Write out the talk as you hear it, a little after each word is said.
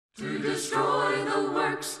to destroy the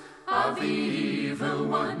works of the evil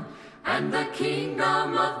one, and the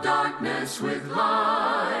kingdom of darkness with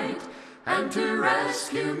light, and to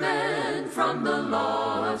rescue men from the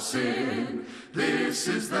law of sin. This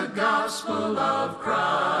is the gospel of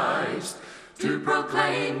Christ, to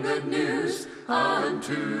proclaim good news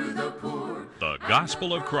unto the poor. The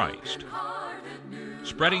gospel of Christ,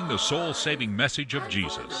 spreading the soul-saving message of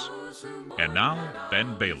Jesus. And now,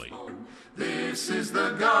 Ben Bailey. This is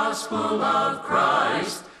the gospel of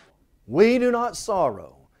Christ. We do not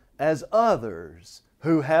sorrow as others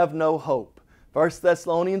who have no hope. 1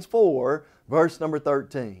 Thessalonians 4, verse number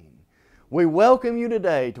 13. We welcome you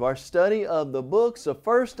today to our study of the books of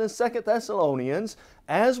 1 and 2 Thessalonians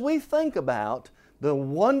as we think about the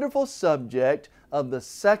wonderful subject of the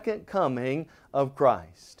second coming of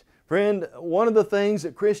Christ. Friend, one of the things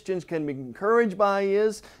that Christians can be encouraged by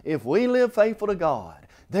is if we live faithful to God,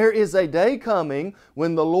 there is a day coming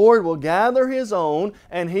when the Lord will gather His own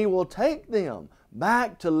and He will take them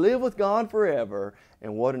back to live with God forever.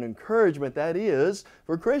 And what an encouragement that is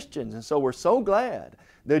for Christians. And so we're so glad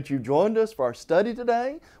that you joined us for our study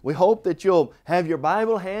today. We hope that you'll have your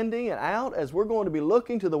Bible handy and out as we're going to be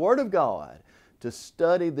looking to the Word of God to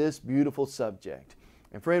study this beautiful subject.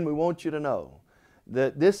 And friend, we want you to know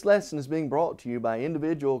that this lesson is being brought to you by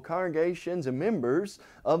individual congregations and members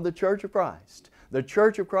of the Church of Christ. The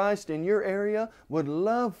Church of Christ in your area would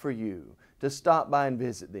love for you to stop by and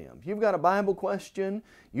visit them. If you've got a Bible question,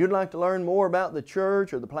 you'd like to learn more about the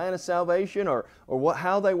church or the plan of salvation or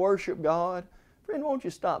how they worship God, friend, won't you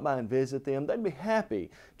stop by and visit them? They'd be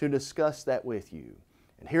happy to discuss that with you.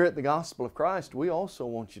 And here at the Gospel of Christ, we also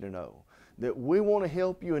want you to know that we want to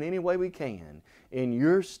help you in any way we can in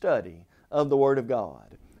your study of the Word of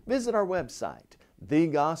God. Visit our website,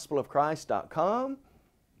 thegospelofchrist.com.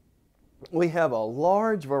 We have a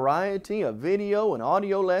large variety of video and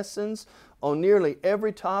audio lessons on nearly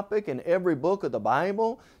every topic in every book of the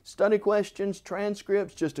Bible, study questions,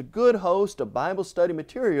 transcripts, just a good host of Bible study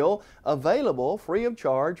material available free of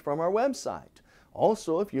charge from our website.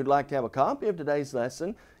 Also, if you'd like to have a copy of today's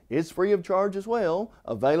lesson, it's free of charge as well,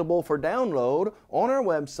 available for download on our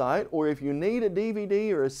website, or if you need a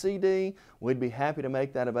DVD or a CD, we'd be happy to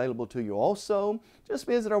make that available to you also. Just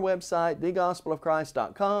visit our website,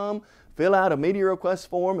 thegospelofchrist.com, fill out a media request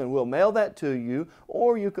form and we'll mail that to you,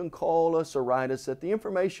 or you can call us or write us at the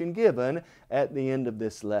information given at the end of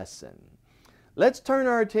this lesson. Let's turn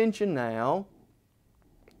our attention now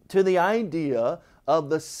to the idea of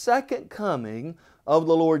the second coming of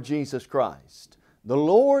the Lord Jesus Christ. The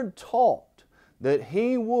Lord taught that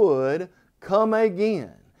He would come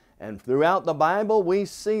again. And throughout the Bible we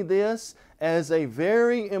see this as a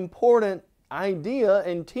very important idea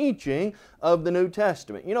and teaching of the New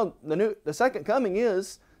Testament. You know, the second coming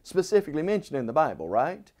is specifically mentioned in the Bible,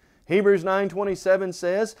 right? Hebrews 9:27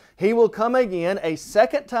 says, He will come again a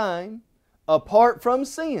second time apart from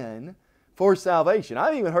sin for salvation.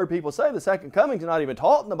 I've even heard people say the second coming is not even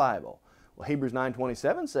taught in the Bible. Well, Hebrews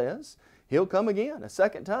 9:27 says, He'll come again a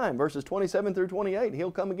second time. Verses 27 through 28,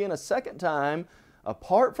 He'll come again a second time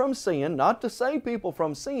apart from sin, not to save people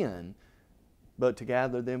from sin, but to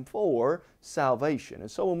gather them for salvation. And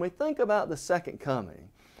so when we think about the second coming,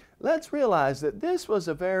 let's realize that this was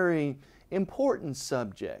a very important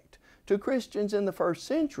subject to Christians in the first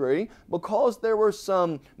century because there were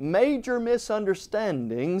some major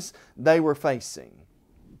misunderstandings they were facing.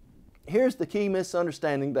 Here's the key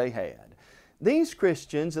misunderstanding they had. These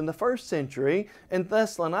Christians in the first century in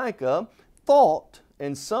Thessalonica thought,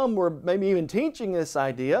 and some were maybe even teaching this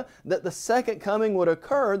idea, that the second coming would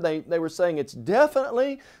occur. They were saying it's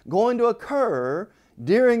definitely going to occur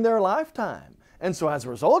during their lifetime. And so as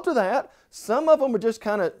a result of that, some of them were just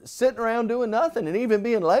kind of sitting around doing nothing and even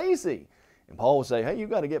being lazy. And Paul would say, hey,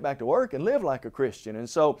 you've got to get back to work and live like a Christian. And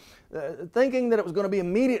so thinking that it was going to be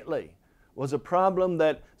immediately was a problem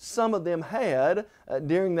that some of them had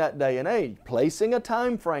during that day and age, placing a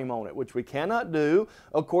time frame on it, which we cannot do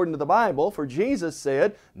according to the Bible, for Jesus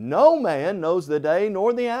said, no man knows the day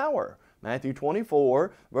nor the hour. Matthew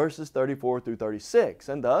 24, verses 34 through 36.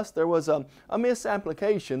 And thus there was a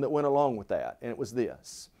misapplication that went along with that, and it was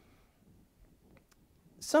this.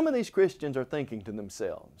 Some of these Christians are thinking to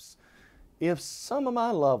themselves, if some of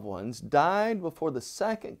my loved ones died before the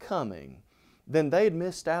second coming, then they had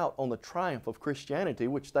missed out on the triumph of Christianity,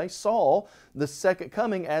 which they saw the second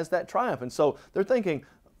coming as that triumph. And so they're thinking,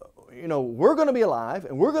 you know, we're going to be alive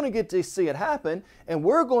and we're going to get to see it happen and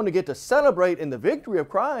we're going to get to celebrate in the victory of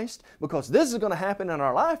Christ because this is going to happen in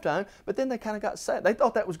our lifetime. But then they kind of got sad. They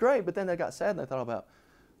thought that was great, but then they got sad and they thought about,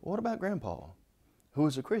 what about Grandpa, who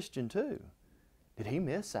was a Christian too? Did he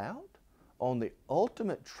miss out on the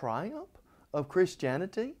ultimate triumph of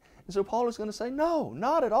Christianity? And so Paul is going to say, no,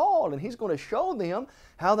 not at all. And he's going to show them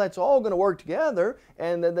how that's all going to work together,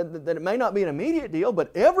 and that it may not be an immediate deal,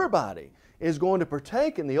 but everybody is going to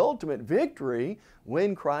partake in the ultimate victory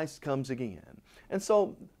when Christ comes again. And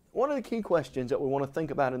so one of the key questions that we want to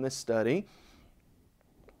think about in this study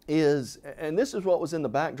is, and this is what was in the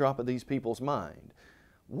backdrop of these people's mind,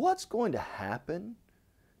 what's going to happen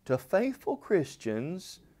to faithful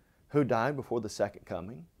Christians who died before the second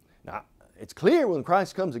coming? Now, it's clear when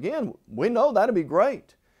Christ comes again, we know that'll be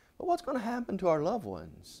great. But what's going to happen to our loved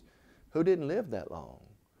ones who didn't live that long?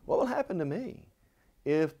 What will happen to me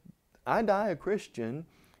if I die a Christian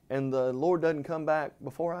and the Lord doesn't come back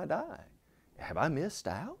before I die? Have I missed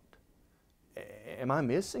out? Am I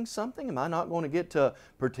missing something? Am I not going to get to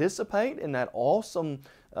participate in that awesome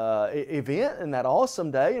event and that awesome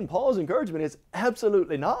day? And Paul's encouragement is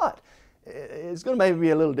absolutely not. It's going to maybe be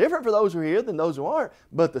a little different for those who are here than those who aren't,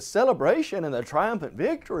 but the celebration and the triumphant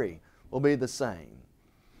victory will be the same.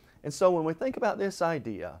 And so when we think about this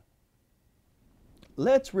idea,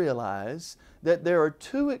 let's realize that there are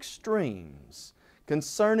two extremes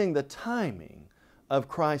concerning the timing of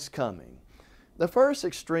Christ's coming. The first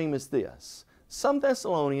extreme is this. Some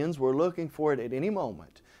Thessalonians were looking for it at any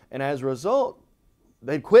moment, and as a result,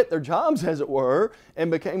 they quit their jobs, as it were, and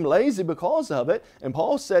became lazy because of it. And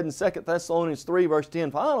Paul said in 2 Thessalonians 3, verse 10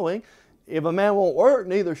 following, if a man won't work,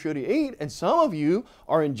 neither should he eat. And some of you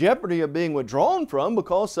are in jeopardy of being withdrawn from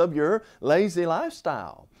because of your lazy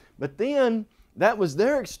lifestyle. But then, that was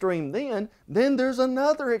their extreme then. Then there's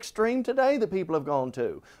another extreme today that people have gone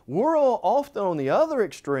to. We're all often on the other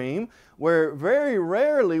extreme, where very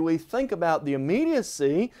rarely we think about the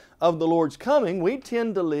immediacy of the Lord's coming. We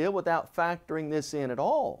tend to live without factoring this in at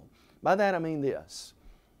all. By that I mean this.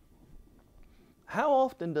 How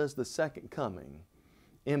often does the second coming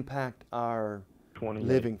impact our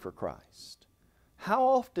living for Christ? How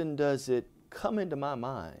often does it come into my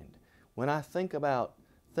mind when I think about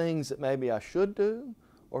things that maybe I should do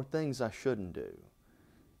or things I shouldn't do?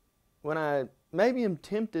 When I maybe am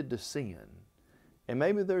tempted to sin, and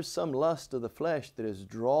maybe there's some lust of the flesh that is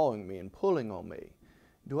drawing me and pulling on me,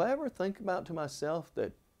 do I ever think about to myself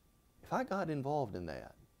that if I got involved in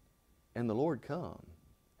that and the Lord come,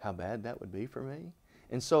 how bad that would be for me?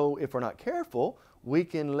 And so if we're not careful, we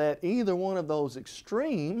can let either one of those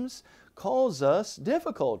extremes cause us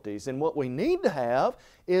difficulties. And what we need to have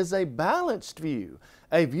is a balanced view.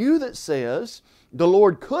 A view that says the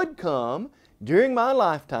Lord could come during my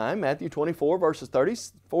lifetime, Matthew 24 verses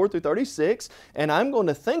 34 through 36, and I'm going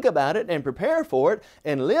to think about it and prepare for it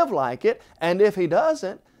and live like it. And if He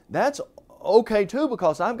doesn't, that's okay too,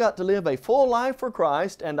 because I've got to live a full life for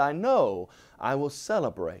Christ, and I know I will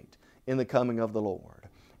celebrate in the coming of the Lord.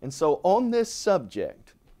 And so on this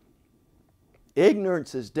subject,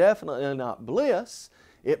 ignorance is definitely not bliss.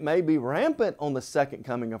 It may be rampant on the second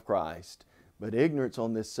coming of Christ, but ignorance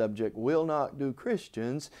on this subject will not do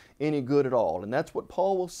Christians any good at all. And that's what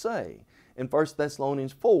Paul will say in 1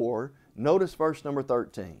 Thessalonians 4. Notice verse number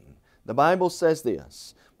 13. The Bible says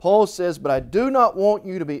this. Paul says, but I do not want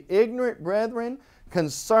you to be ignorant, brethren,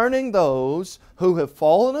 concerning those who have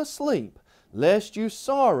fallen asleep, lest you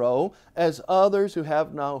sorrow as others who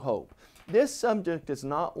have no hope. This subject is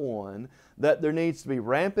not one that there needs to be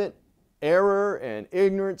rampant error and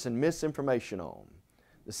ignorance and misinformation on.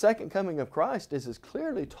 The second coming of Christ is as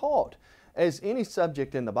clearly taught as any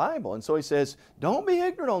subject in the Bible. And so he says, don't be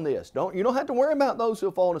ignorant on this. You don't have to worry about those who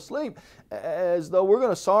have fallen asleep as though we're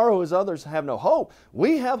going to sorrow as others have no hope.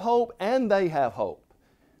 We have hope and they have hope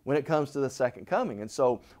when it comes to the second coming. And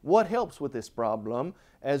so what helps with this problem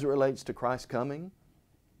as it relates to Christ's coming?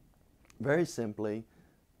 Very simply,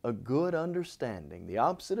 a good understanding. The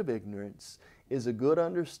opposite of ignorance is a good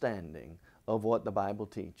understanding of what the Bible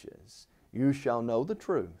teaches. You shall know the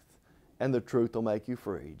truth, and the truth will make you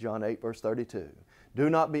free. John 8 verse 32. Do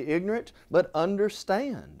not be ignorant, but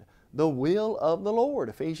understand the will of the Lord.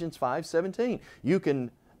 Ephesians 5:17.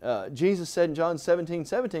 Jesus said in John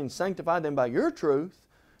 17:17, sanctify them by your truth.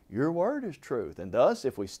 Your word is truth. And thus,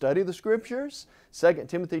 if we study the Scriptures, 2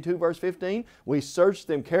 Timothy 2 verse 15, we search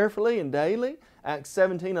them carefully and daily, Acts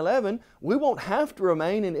 17:11, we won't have to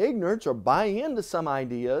remain in ignorance or buy into some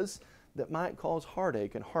ideas that might cause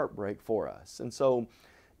heartache and heartbreak for us. And so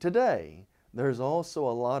today, there's also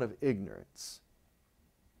a lot of ignorance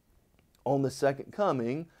on the second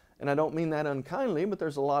coming, and I don't mean that unkindly, but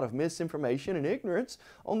there's a lot of misinformation and ignorance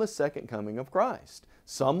on the second coming of Christ.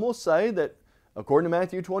 Some will say that according to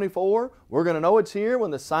Matthew 24, we're going to know it's here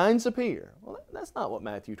when the signs appear. Well, that's not what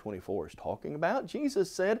Matthew 24 is talking about.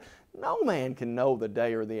 Jesus said, no man can know the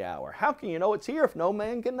day or the hour. How can you know it's here if no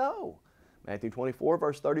man can know? Matthew 24,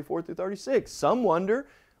 verse 34 through 36. Some wonder,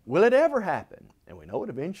 will it ever happen? And we know it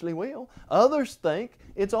eventually will. Others think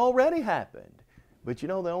it's already happened. But you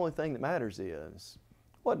know, the only thing that matters is,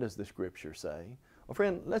 what does the Scripture say? Well,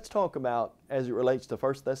 friend, let's talk about, as it relates to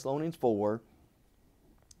 1 Thessalonians 4,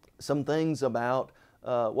 some things about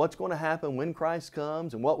what's going to happen when Christ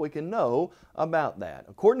comes and what we can know about that.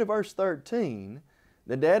 According to verse 13,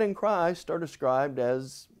 the dead in Christ are described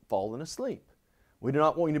as fallen asleep. We do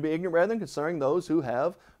not want you to be ignorant, brethren, concerning those who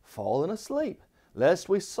have fallen asleep, lest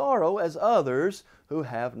we sorrow as others who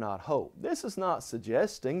have not hope. This is not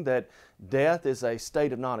suggesting that death is a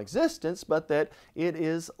state of non-existence, but that it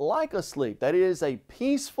is like a sleep, that it is a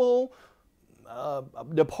peaceful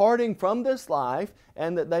departing from this life,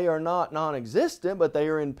 and that they are not non-existent, but they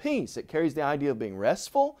are in peace. It carries the idea of being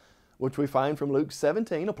restful, which we find from Luke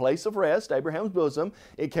 17, a place of rest, Abraham's bosom.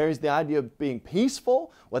 It carries the idea of being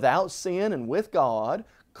peaceful, without sin and with God,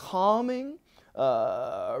 calming,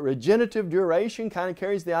 regenerative duration kind of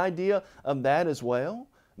carries the idea of that as well.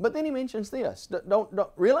 But then he mentions this, don't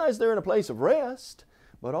realize they're in a place of rest,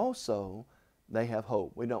 but also they have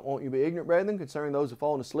hope. We don't want you to be ignorant, brethren, concerning those who have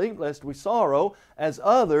fallen asleep, lest we sorrow as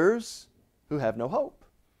others who have no hope.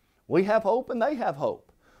 We have hope and they have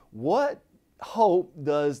hope. What hope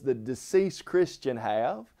does the deceased Christian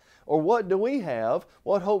have? Or what do we have?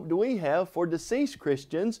 What hope do we have for deceased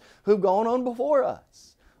Christians who've gone on before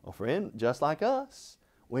us? Well, friend, just like us,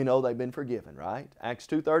 we know they've been forgiven, right? Acts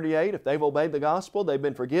 2:38, if they've obeyed the gospel, they've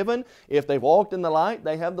been forgiven. If they've walked in the light,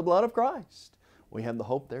 they have the blood of Christ. We have the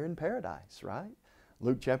hope they're in paradise, right?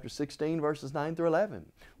 Luke chapter 16, verses 9 through 11.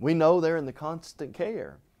 We know they're in the constant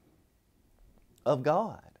care of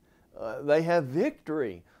God. They have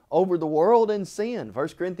victory over the world and sin. 1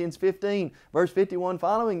 Corinthians 15, verse 51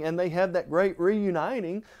 following, and they have that great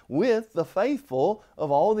reuniting with the faithful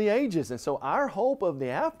of all the ages. And so our hope of the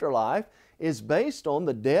afterlife is based on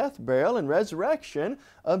the death, burial, and resurrection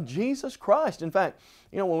of Jesus Christ. In fact,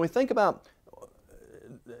 you know, when we think about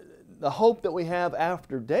the hope that we have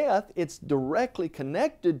after death, it's directly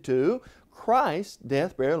connected to Christ's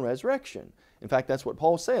death, burial, and resurrection. In fact, that's what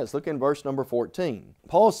Paul says. Look in verse number 14.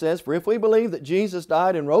 Paul says, "For if we believe that Jesus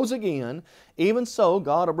died and rose again, even so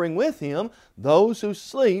God will bring with Him those who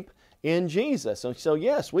sleep in Jesus." And so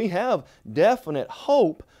yes, we have definite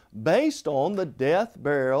hope based on the death,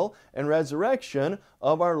 burial, and resurrection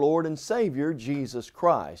of our Lord and Savior, Jesus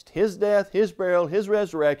Christ. His death, His burial, His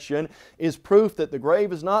resurrection is proof that the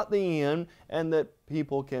grave is not the end and that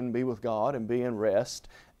people can be with God and be in rest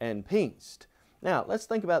and peace. Now, let's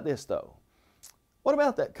think about this though. What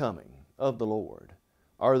about that coming of the Lord?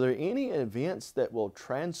 Are there any events that will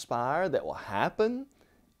transpire, that will happen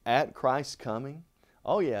at Christ's coming?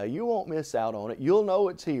 Oh yeah, you won't miss out on it. You'll know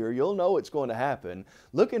it's here. You'll know it's going to happen.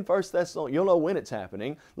 Look in 1 Thessalonians, you'll know when it's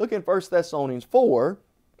happening. Look in 1 Thessalonians 4,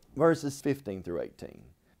 verses 15 through 18.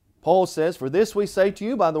 Paul says, "For this we say to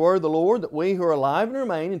you by the word of the Lord, that we who are alive and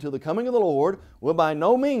remain until the coming of the Lord will by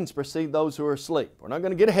no means precede those who are asleep." We're not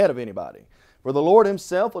going to get ahead of anybody. "For the Lord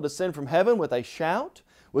Himself will descend from heaven with a shout,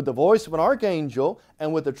 with the voice of an archangel,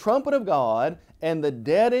 and with the trumpet of God, and the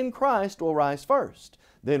dead in Christ will rise first.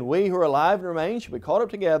 Then we who are alive and remain shall be caught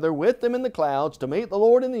up together with them in the clouds to meet the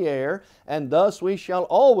Lord in the air, and thus we shall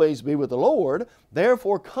always be with the Lord.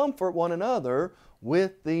 Therefore comfort one another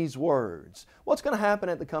with these words." What's going to happen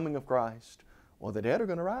at the coming of Christ? Well, the dead are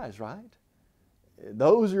going to rise, right?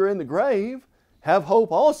 Those who are in the grave have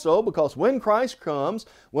hope also, because when Christ comes,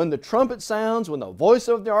 when the trumpet sounds, when the voice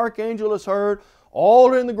of the archangel is heard,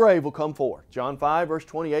 all in the grave will come forth. John 5, verse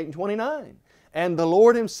 28 and 29. "And the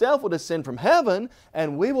Lord Himself will descend from heaven,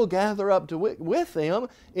 and we will gather up with Him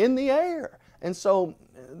in the air." And so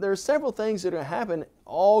there are several things that are going to happen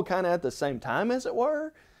all kind of at the same time, as it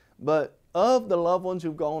were, but of the loved ones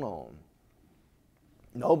who've gone on,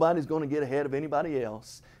 nobody's going to get ahead of anybody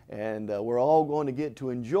else, and we're all going to get to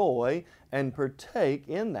enjoy and partake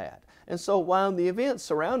in that. And so while the events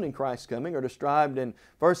surrounding Christ's coming are described in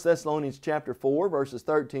 1 Thessalonians chapter 4, verses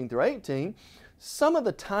 13 through 18, some of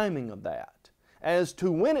the timing of that as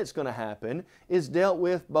to when it's going to happen is dealt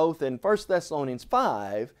with both in 1 Thessalonians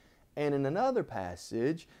 5 and in another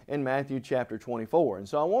passage in Matthew chapter 24. And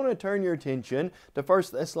so I want to turn your attention to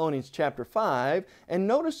 1 Thessalonians chapter 5 and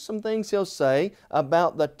notice some things he'll say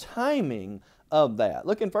about the timing of that.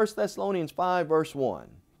 Look in 1 Thessalonians 5 verse 1.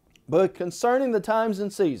 "But concerning the times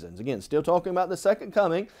and seasons," again still talking about the second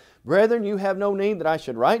coming, "Brethren, you have no need that I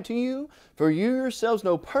should write to you, for you yourselves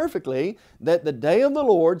know perfectly that the day of the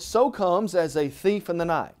Lord so comes as a thief in the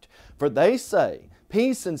night. For they say,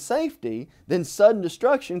 peace and safety, then sudden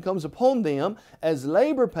destruction comes upon them as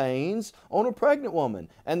labor pains on a pregnant woman,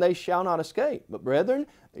 and they shall not escape. But brethren,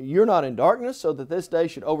 you're not in darkness, so that this day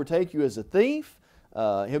should overtake you as a thief.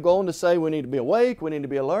 He'll go on to say we need to be awake, we need to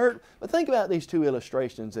be alert. But think about these two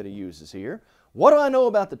illustrations that he uses here. What do I know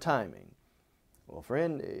about the timing? Well,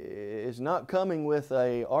 friend, it's not coming with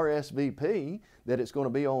a RSVP that it's going to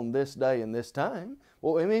be on this day and this time.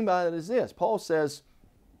 What we mean by that is this. Paul says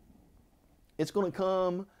it's going to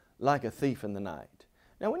come like a thief in the night.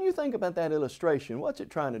 Now, when you think about that illustration, what's it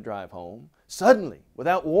trying to drive home? Suddenly,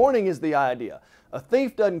 without warning is the idea. A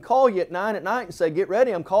thief doesn't call you at 9 at night and say, get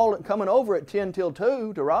ready, I'm coming over at 10 till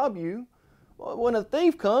 2 to rob you. Well, when a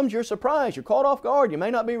thief comes, you're surprised. You're caught off guard. You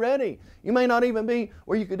may not be ready. You may not even be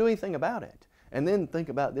where you could do anything about it. And then think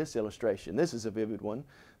about this illustration. This is a vivid one.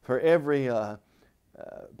 For every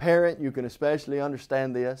parent, you can especially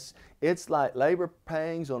understand this. It's like labor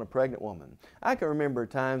pangs on a pregnant woman. I can remember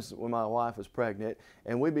times when my wife was pregnant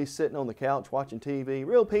and we'd be sitting on the couch watching TV,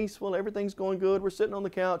 real peaceful, everything's going good. We're sitting on the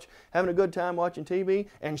couch having a good time watching TV,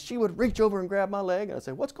 and she would reach over and grab my leg and I'd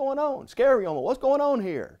say, what's going on? Scary woman, what's going on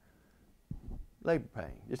here? Labor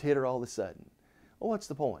pain, just hit her all of a sudden. Well, what's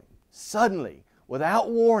the point? Suddenly, without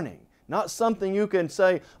warning, not something you can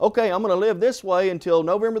say, okay, I'm going to live this way until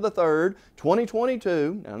November the 3rd,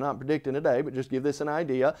 2022. Now, I'm not predicting a day, but just give this an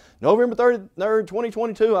idea. November 3rd,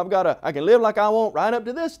 2022, I can live like I want right up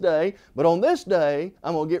to this day, but on this day,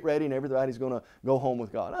 I'm going to get ready and everybody's going to go home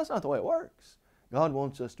with God. That's not the way it works. God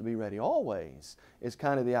wants us to be ready always, is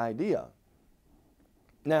kind of the idea.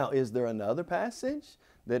 Now, is there another passage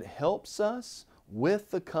that helps us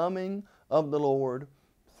with the coming of the Lord?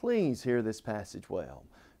 Please hear this passage well.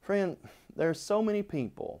 Friend, there's so many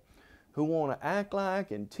people who want to act like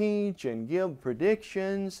and teach and give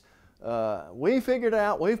predictions. We figured it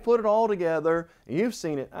out, we've put it all together, and you've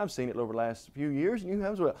seen it. I've seen it over the last few years, and you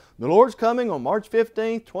have as well. The Lord's coming on March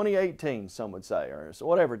 15th, 2018, some would say, or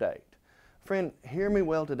whatever date. Friend, hear me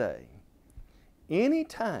well today.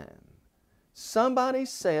 Anytime somebody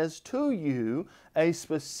says to you a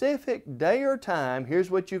specific day or time, here's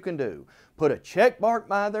what you can do. Put a check mark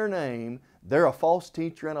by their name. They're a false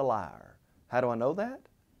teacher and a liar. How do I know that?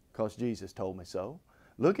 Because Jesus told me so.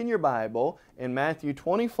 Look in your Bible in Matthew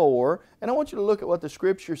 24, and I want you to look at what the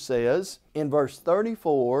Scripture says in verse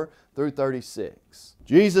 34 through 36.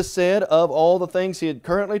 Jesus said, of all the things He had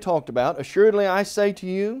currently talked about, assuredly I say to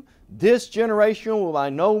you, this generation will by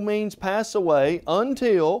no means pass away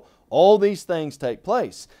until all these things take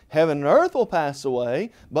place. Heaven and earth will pass away,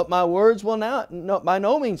 but my words will by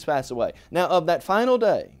no means pass away. Now of that final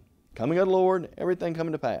day, coming of the Lord, everything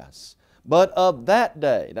coming to pass. But of that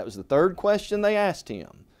day, that was the third question they asked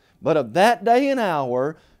Him. But of that day and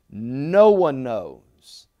hour, no one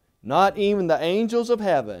knows, not even the angels of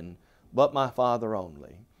heaven, but my Father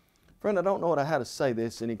only. Friend, I don't know how to say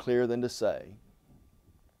this any clearer than to say,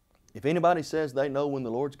 if anybody says they know when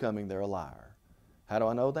the Lord's coming, they're a liar. How do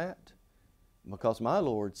I know that? Because my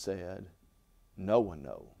Lord said, no one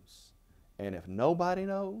knows. And if nobody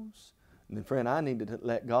knows, then friend, I need to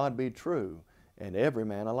let God be true and every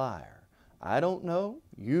man a liar. I don't know,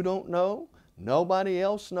 you don't know, nobody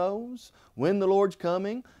else knows when the Lord's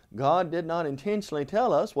coming. God did not intentionally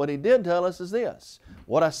tell us. What He did tell us is this: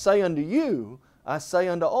 what I say unto you, I say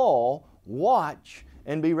unto all, watch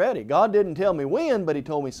and be ready. God didn't tell me when, but He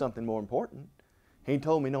told me something more important. He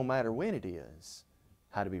told me no matter when it is,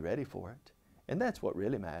 how to be ready for it. And that's what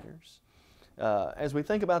really matters. As we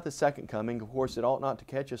think about the second coming, of course, it ought not to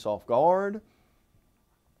catch us off guard.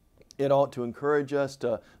 It ought to encourage us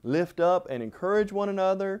to lift up and encourage one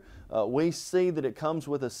another. We see that it comes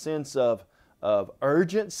with a sense of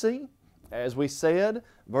urgency. As we said,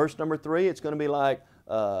 verse number 3, it's going to be like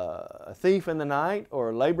a thief in the night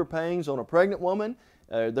or labor pains on a pregnant woman.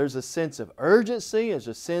 There's a sense of urgency. There's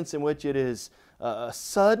a sense in which it is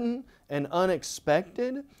sudden and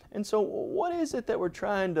unexpected. And so what is it that we're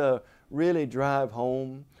trying to really drive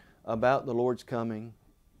home about the Lord's coming?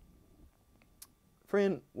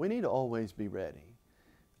 Friend, we need to always be ready.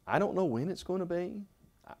 I don't know when it's going to be.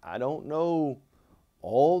 I don't know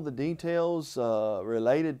all the details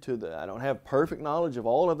related to I don't have perfect knowledge of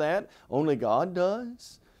all of that. Only God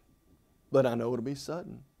does. But I know it'll be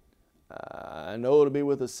sudden. I know it'll be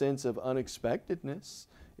with a sense of unexpectedness.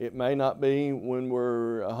 It may not be when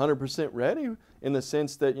we're 100% ready in the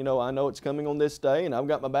sense that, I know it's coming on this day and I've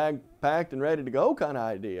got my bag packed and ready to go kind of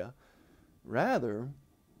idea. Rather,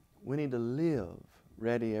 we need to live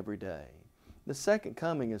ready every day. The second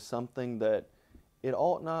coming is something that it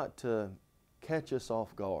ought not to catch us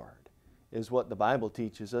off guard, is what the Bible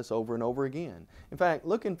teaches us over and over again. In fact,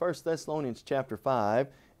 look in 1 Thessalonians chapter 5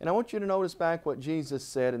 And I want you to notice back what Jesus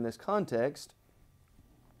said in this context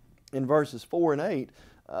in verses 4 and 8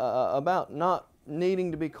 about not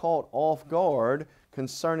needing to be caught off guard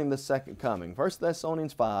concerning the second coming. 1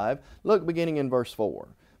 Thessalonians 5, look beginning in verse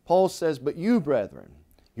 4. Paul says, "But you, brethren,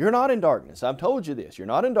 you're not in darkness." I've told you this. You're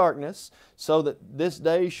not in darkness, so that this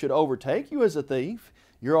day should overtake you as a thief.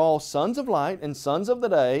 You're all sons of light and sons of the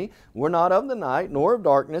day. We're not of the night nor of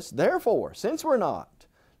darkness. Therefore, since we're not,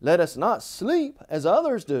 let us not sleep as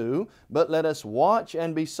others do, but let us watch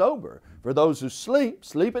and be sober. For those who sleep,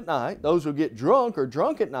 sleep at night. Those who get drunk are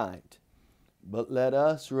drunk at night. But let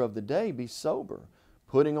us who are of the day be sober,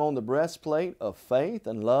 putting on the breastplate of faith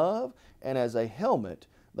and love, and as a helmet,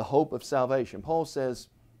 the hope of salvation. Paul says,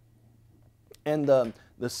 and the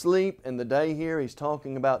sleep and the day here, he's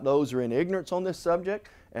talking about those who are in ignorance on this subject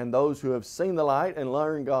and those who have seen the light and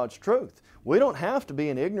learned God's truth. We don't have to be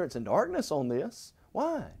in ignorance and darkness on this.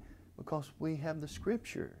 Why? Because we have the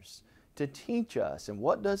Scriptures to teach us. And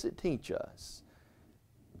what does it teach us?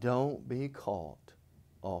 Don't be caught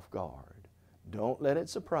off guard. Don't let it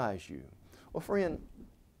surprise you. Well, friend,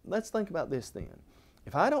 let's think about this then.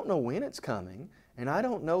 If I don't know when it's coming and I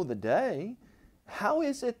don't know the day, how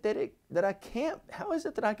is it that I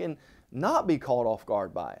can not be caught off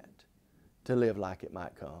guard by it? To live like it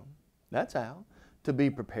might come. That's how. To be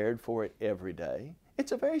prepared for it every day.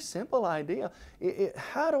 It's a very simple idea.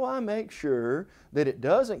 How do I make sure that it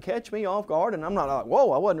doesn't catch me off guard and I'm not like,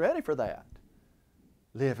 whoa, I wasn't ready for that?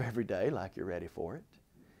 Live every day like you're ready for it.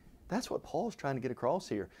 That's what Paul's trying to get across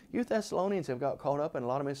here. You Thessalonians have got caught up in a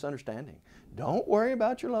lot of misunderstanding. Don't worry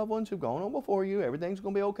about your loved ones who've gone on before you. Everything's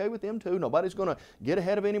going to be okay with them too. Nobody's going to get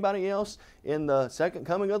ahead of anybody else in the second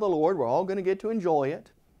coming of the Lord. We're all going to get to enjoy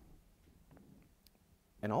it.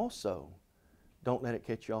 And also, don't let it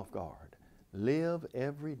catch you off guard. Live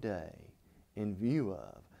every day in view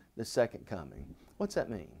of the second coming. What's that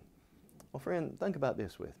mean? Well, friend, think about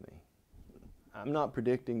this with me. I'm not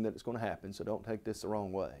predicting that it's going to happen, so don't take this the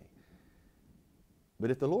wrong way.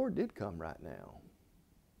 But if the Lord did come right now,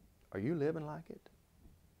 are you living like it?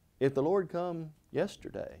 If the Lord come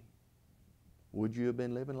yesterday, would you have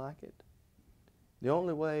been living like it? The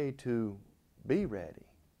only way to be ready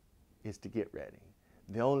is to get ready.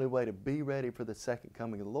 The only way to be ready for the second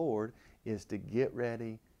coming of the Lord is to get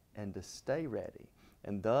ready and to stay ready.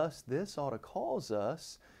 And thus, this ought to cause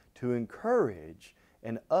us to encourage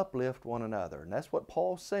and uplift one another. And that's what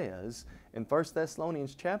Paul says in 1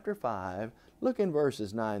 Thessalonians chapter 5. Look in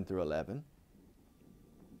verses 9 through 11.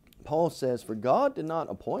 Paul says, "For God did not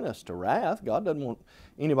appoint us to wrath." God doesn't want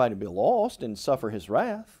anybody to be lost and suffer His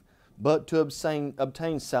wrath, but to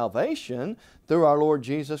obtain salvation through our Lord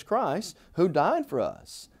Jesus Christ, who died for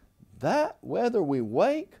us, that whether we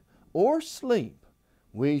wake or sleep,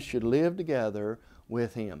 we should live together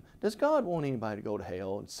with Him. Does God want anybody to go to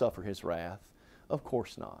hell and suffer His wrath? Of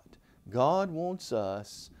course not. God wants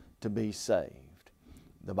us to be saved.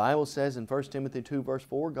 The Bible says in 1 Timothy 2 verse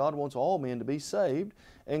 4, God wants all men to be saved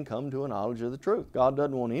and come to a knowledge of the truth. God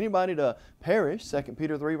doesn't want anybody to perish, 2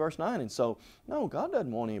 Peter 3 verse 9. And so, no, God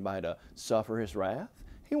doesn't want anybody to suffer His wrath.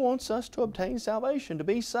 He wants us to obtain salvation, to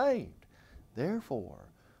be saved.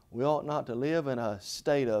 Therefore, we ought not to live in a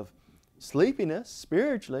state of sleepiness,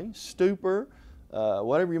 spiritually, stupor,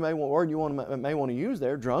 whatever word you may want to use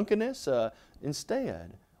there, drunkenness.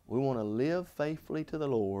 Instead, we want to live faithfully to the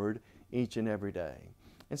Lord each and every day.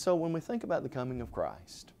 And so when we think about the coming of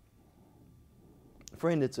Christ,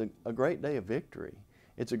 friend, it's a great day of victory.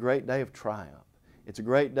 It's a great day of triumph. It's a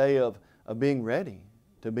great day of being ready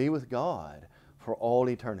to be with God for all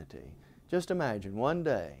eternity. Just imagine one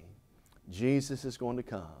day Jesus is going to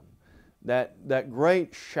come. That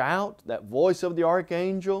great shout, that voice of the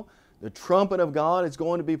archangel, the trumpet of God is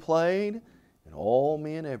going to be played, and all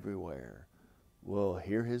men everywhere will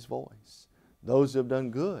hear His voice. Those who have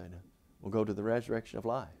done good will go to the resurrection of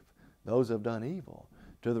life. Those who have done evil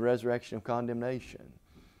to the resurrection of condemnation.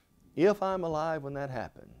 If I'm alive when that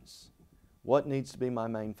happens, what needs to be my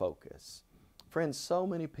main focus? Friends, so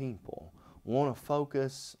many people want to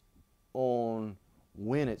focus on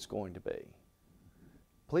when it's going to be.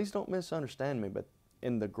 Please don't misunderstand me, but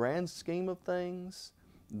in the grand scheme of things,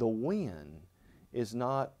 the when is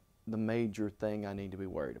not the major thing I need to be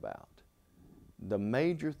worried about. The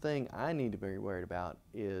major thing I need to be worried about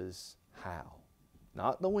is how.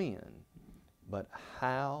 Not the when, but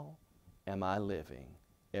how am I living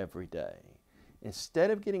every day?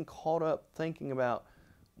 Instead of getting caught up thinking about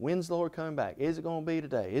when's the Lord coming back? Is it going to be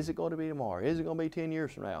today? Is it going to be tomorrow? Is it going to be 10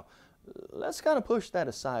 years from now? Let's kind of push that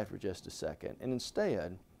aside for just a second. And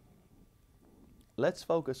instead, let's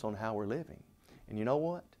focus on how we're living. And you know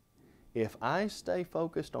what? If I stay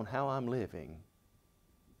focused on how I'm living,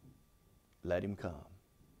 let Him come.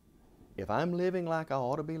 If I'm living like I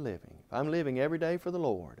ought to be living, if I'm living every day for the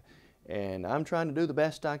Lord, and I'm trying to do the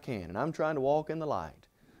best I can, and I'm trying to walk in the light,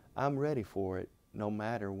 I'm ready for it no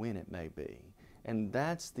matter when it may be. And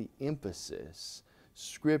that's the emphasis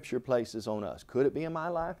Scripture places on us. Could it be in my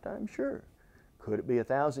lifetime? Sure. Could it be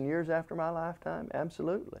 1,000 years after my lifetime?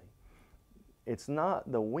 Absolutely. It's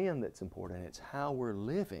not the when that's important, it's how we're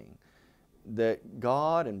living that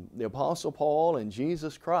God and the Apostle Paul and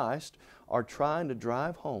Jesus Christ are trying to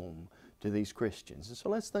drive home to these Christians. And so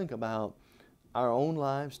let's think about our own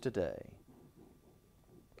lives today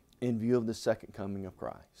in view of the second coming of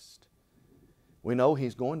Christ. We know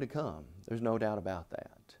He's going to come. There's no doubt about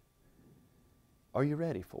that. Are you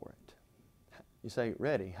ready for it? You say,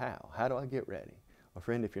 ready? How? How do I get ready? Well,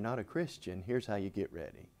 friend, if you're not a Christian, here's how you get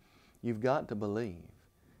ready. You've got to believe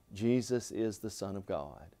Jesus is the Son of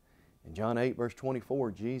God. In John 8, verse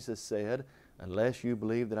 24, Jesus said, unless you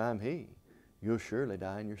believe that I'm He, you'll surely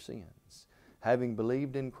die in your sins. Having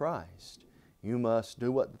believed in Christ, you must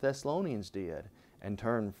do what the Thessalonians did and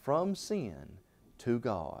turn from sin to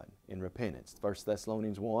God in repentance. 1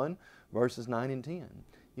 Thessalonians 1, verses 9 and 10.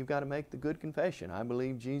 You've got to make the good confession. I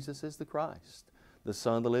believe Jesus is the Christ, the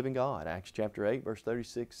Son of the living God. Acts chapter 8, verse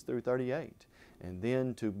 36 through 38. And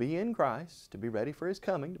then to be in Christ, to be ready for His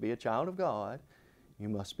coming, to be a child of God, you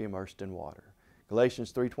must be immersed in water.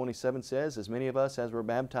 Galatians 3:27 says, as many of us as were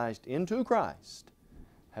baptized into Christ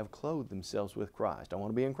have clothed themselves with Christ. I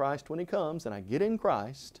want to be in Christ when He comes, and I get in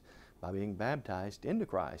Christ by being baptized into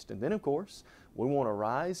Christ. And then, of course, we want to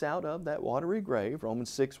rise out of that watery grave, Romans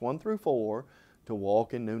 6, 1 through 4, to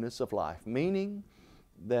walk in newness of life. Meaning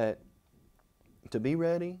that to be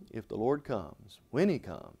ready if the Lord comes, when He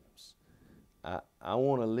comes, I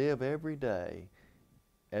want to live every day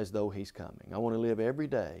as though He's coming. I want to live every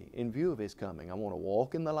day in view of His coming. I want to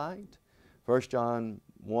walk in the light. 1 John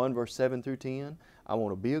 1, verse 7 through 10. I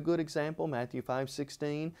want to be a good example, Matthew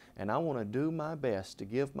 5:16. And I want to do my best to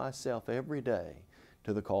give myself every day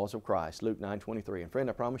to the cause of Christ, Luke 9:23. And friend,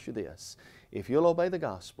 I promise you this, if you'll obey the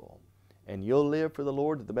gospel and you'll live for the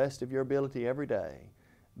Lord to the best of your ability every day,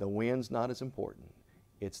 the when's not as important.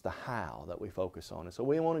 It's the how that we focus on. And so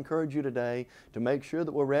we want to encourage you today to make sure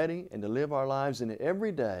that we're ready and to live our lives in it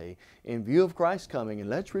every day in view of Christ's coming. And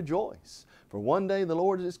let's rejoice. For one day the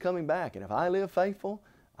Lord is coming back. And if I live faithful,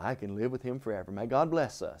 I can live with Him forever. May God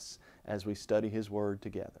bless us as we study His Word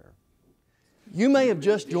together. You may have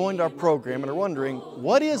just joined our program and are wondering,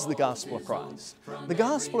 what is the Gospel of Christ? The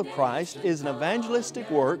Gospel of Christ is an evangelistic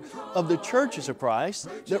work of the churches of Christ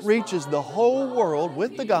that reaches the whole world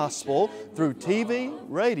with the Gospel through TV,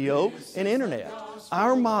 radio, and Internet.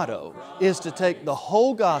 Our motto is to take the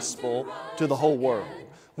whole Gospel to the whole world.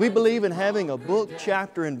 We believe in having a book,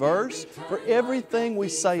 chapter, and verse for everything we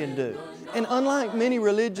say and do. And unlike many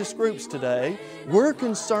religious groups today, we're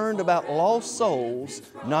concerned about lost souls,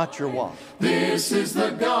 not your wife. This is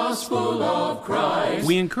the gospel of Christ.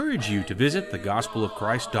 We encourage you to visit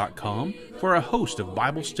thegospelofchrist.com for a host of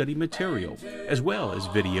Bible study material, as well as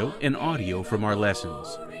video and audio from our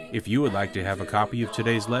lessons. If you would like to have a copy of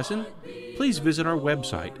today's lesson, please visit our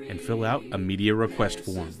website and fill out a media request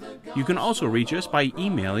form. You can also reach us by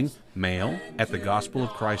emailing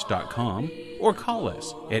mail@thegospelofchrist.com or call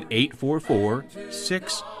us at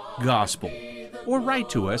 844-6-GOSPEL or write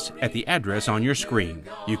to us at the address on your screen.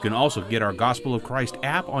 You can also get our Gospel of Christ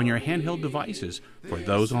app on your handheld devices for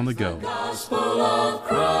those on the go. Gospel of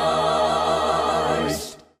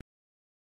Christ.